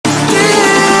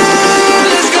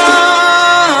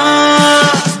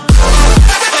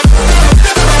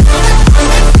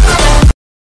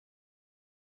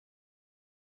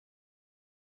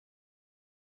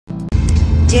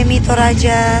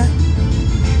Toraja,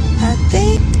 I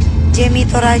think Jamie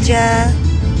Toraja,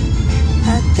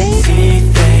 I think. See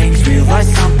things, realize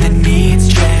something needs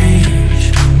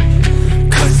change.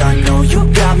 Cause I know you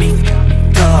got me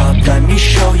up, let me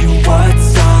show you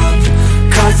what's up.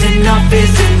 Cause enough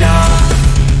is enough.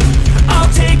 I'll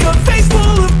take a face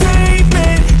full of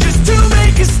pavement just to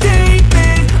make a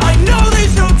statement. I know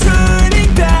there's no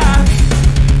turning back.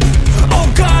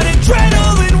 Oh God,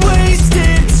 adrenaline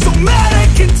wasted, so mad I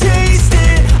can taste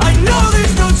it. I know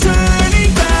there's no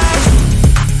turning back.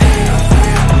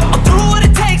 I'll do what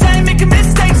it takes, I ain't making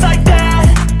mistakes like that.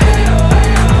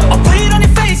 I'll bleed on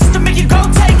your face to make you go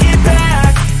take it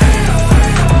back.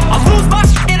 I'll lose my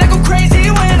shit, I go crazy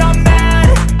when I'm mad.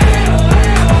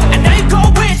 And now you go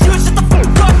wish you would shut the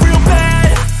fuck up real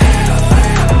bad.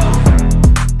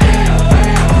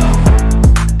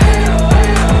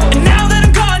 And now that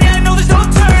I'm gone, yeah, I know there's no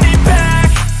turning back.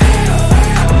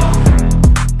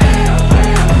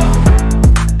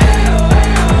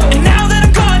 And now that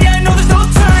I'm gone, yeah, I know there's no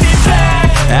turning back.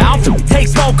 I'll take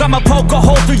smoke, I'ma poke a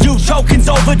hole through you, choking's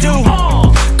overdue.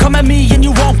 Come at me and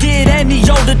you won't get any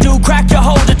older, dude. Crack your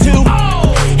holder too.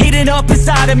 Heating up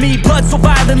inside of me, blood so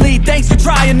violently. Thanks for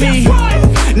trying me.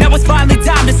 Now it's finally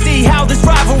time to see how this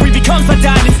rivalry becomes my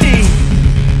dynasty.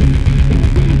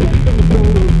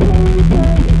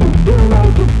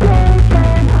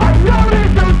 I know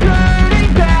there's no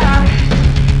turning back.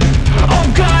 Oh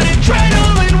God,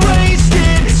 adrenaline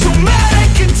wasted, so mad I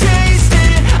can taste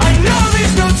it. I know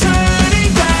there's no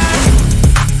turning back.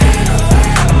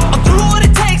 I'll do what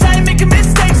it takes, I ain't making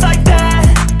mistakes like that.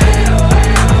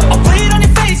 I'll bleed on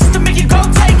your face to make you go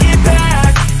take it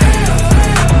back.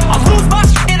 I'll lose my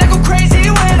shit, I go crazy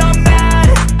when I'm mad.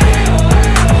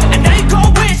 And now you go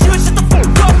wish you would shut the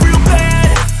fuck up real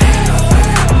bad.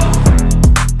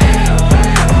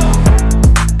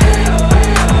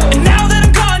 And now that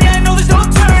I'm gone, yeah, I know there's no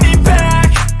turning back.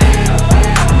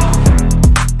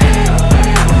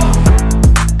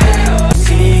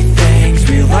 See things,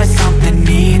 realize something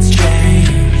needs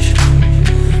change.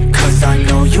 Cause I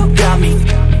know you got me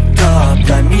up,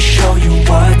 let me show you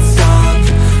what's up.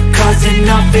 Cause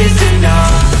enough is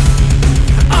enough.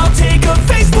 I'll take a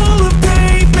face full of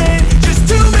pavement just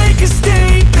to make a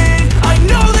statement. I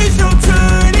know there's no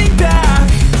turning back.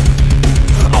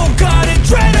 Oh God,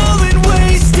 adrenaline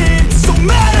wasted, so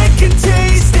mad I can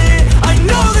taste it. I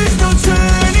know there's no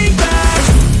turning back.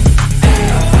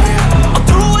 I'll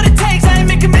do what it takes, I ain't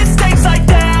making mistakes like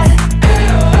that.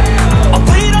 I'll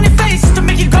bleed on your face to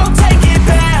make you go take it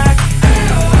back.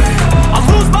 I'll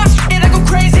lose my shit, I go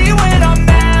crazy when I'm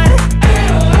mad.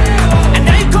 And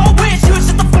now you go wish you would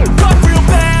shut the fuck up real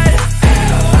bad.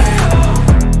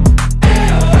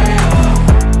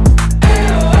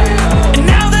 And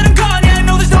now that I'm gone, yeah, I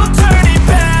know there's no turning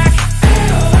back.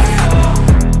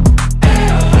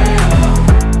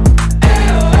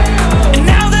 And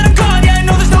now that I'm gone, yeah, I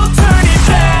know there's no turning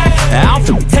back. I'll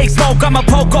take smoke, I'ma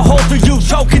poke a hole through you,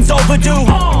 choking's overdue.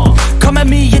 Come at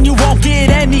me and you won't get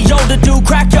any older, dude.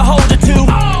 Crack your holder too.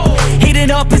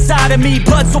 Heating up inside of me,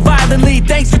 blood so violently.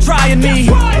 Thanks for trying me.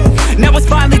 Now it's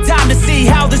finally time to see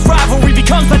how this rivalry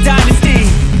becomes my dynasty.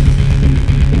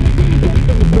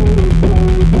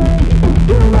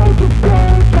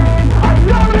 I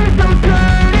know there's no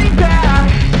turning back.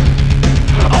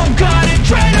 Oh God,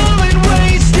 adrenaline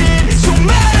wasted, so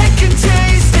mad I can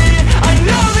taste it. I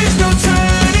know there's no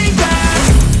turning back.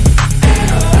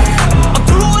 I'll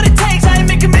do what it takes, I ain't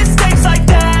making mistakes like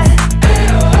that.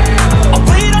 I'll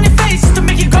bleed on your face to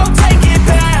make you go take it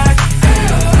back.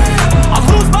 I'll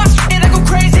lose my shit, I go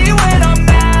crazy when I'm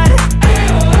mad.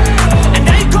 And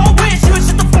now you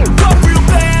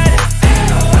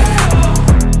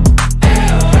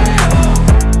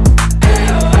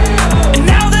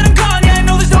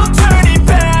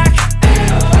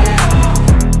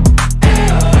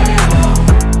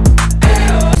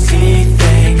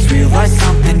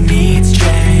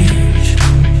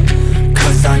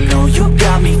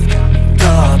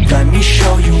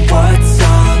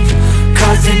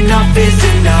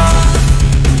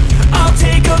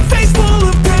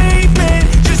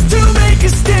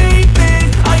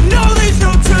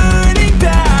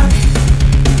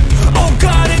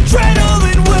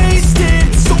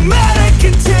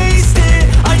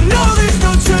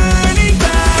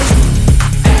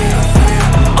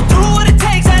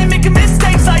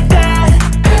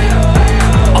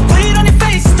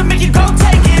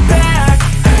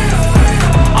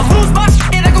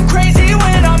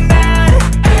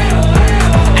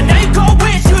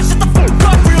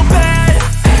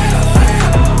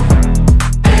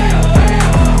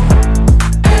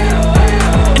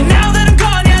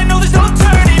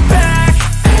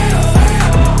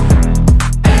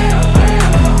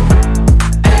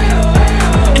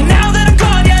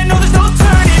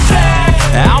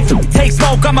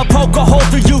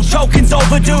choking's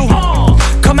overdue.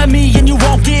 Come at me and you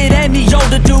won't get any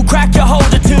older, dude. Crack your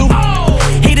holder too.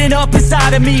 Heating up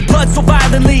inside of me, blood so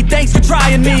violently. Thanks for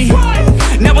trying me.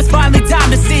 Now it's finally time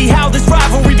to see how this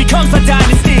rivalry becomes my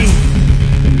dynasty.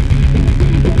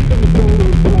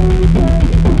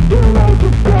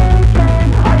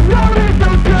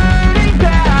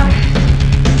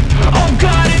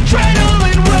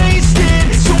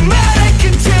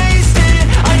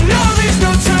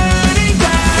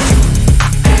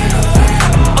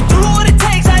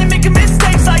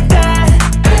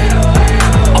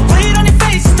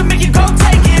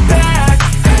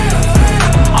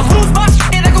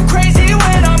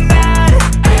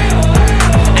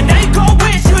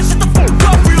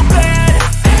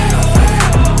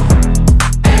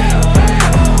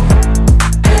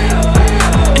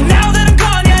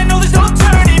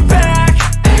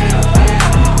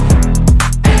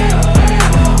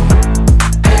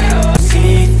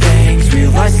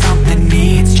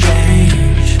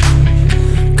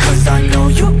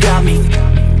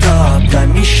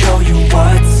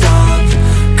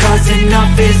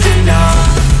 Enough is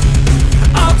enough.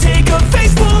 I'll take a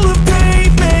face full of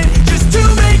pavement just to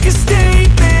make a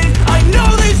statement. I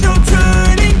know there's no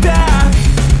turning back.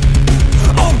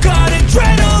 Oh God,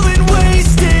 adrenaline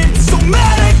wasted, so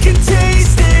mad I can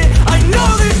taste it. I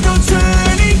know there's no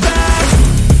turning back.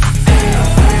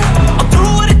 I'll do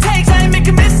what it takes, I ain't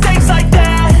making mistakes like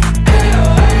that.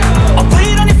 I'll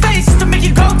bleed on your face to make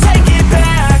you go take it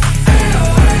back.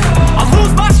 I'll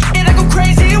lose my shit, I go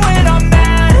crazy when I'm mad.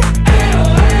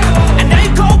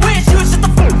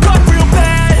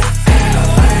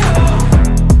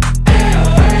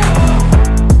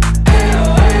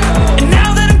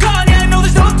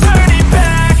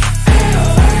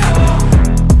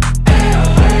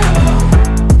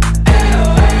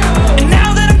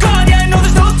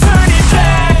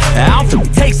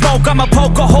 I'ma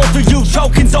poke a hole through you,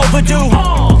 choking's overdue.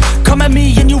 Come at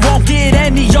me and you won't get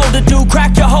any older, dude.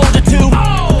 Crack your holder too.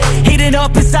 Heating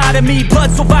up inside of me,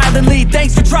 blood so violently.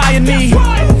 Thanks for trying me.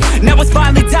 Now it's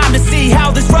finally time to see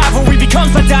how this rivalry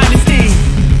becomes my dynasty.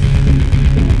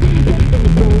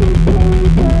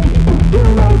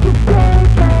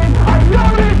 I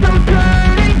know there's no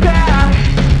turning back.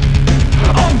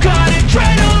 Oh God,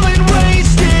 adrenaline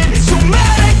wasted, so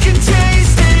mad I can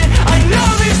taste it. I know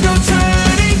there's no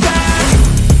turning back.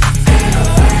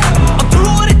 I'll do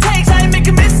what it takes, I ain't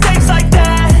making mistakes like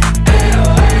that.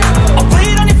 I'll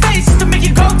bleed on your face to make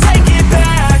you go take it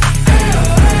back.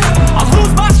 I'll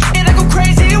lose my shit, I go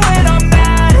crazy when I'm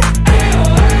mad.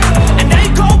 And now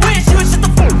you gon' wish you would shut the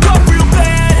fuck up real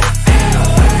bad.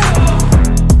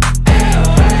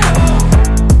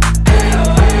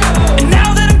 And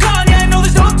now that I'm gone, yeah, I know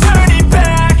there's no turning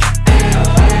back.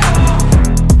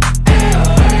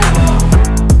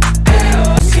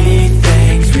 See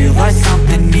things, realize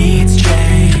something needs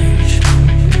change.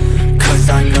 Cause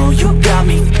I know you got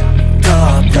me f***ed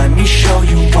up. Let me show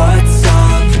you what's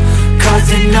up.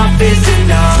 Cause enough is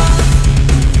enough.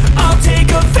 I'll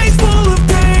take a face full of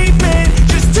pavement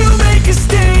just to make a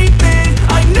statement.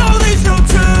 I know there's no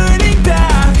turning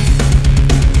back.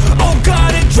 Oh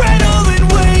God, adrenaline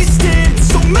wasted,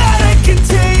 so mad I can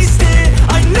taste it.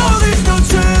 I know there's no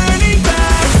turning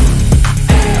back.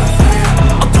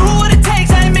 I'll do what it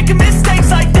takes, I ain't making mistakes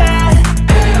like that.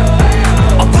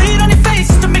 I'll bleed on your face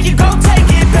to make you go take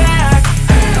it back.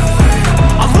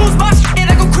 I'll lose my shit,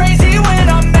 I go crazy when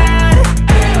I'm mad.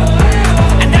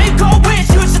 And now you gon' wish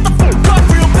you would shut the fuck up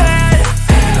real bad.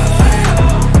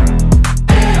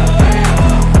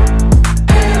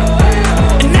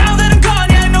 And now that I'm gone,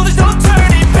 yeah, I know there's no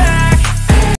turning back.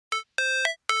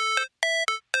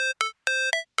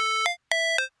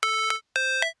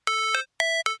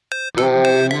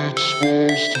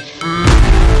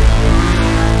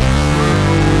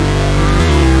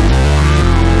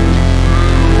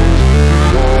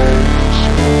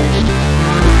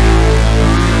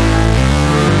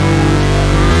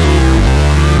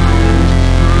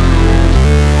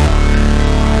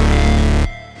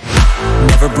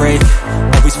 Never break,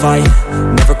 always fight,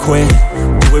 never quit,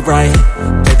 do it right,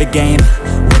 play the game,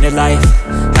 win it life,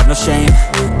 have no shame,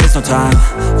 there's no time,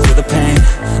 feel the pain,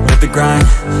 live the grind,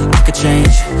 I could change,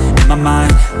 in my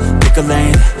mind, pick a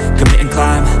lane, commit and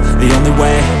climb, the only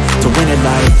way to win it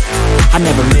life. I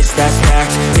never miss, that's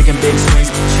fact, taking big swings,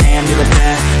 each hand to the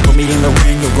bat, put me in the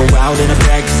ring, you'll go out in a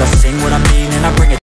bag, cause I sing what I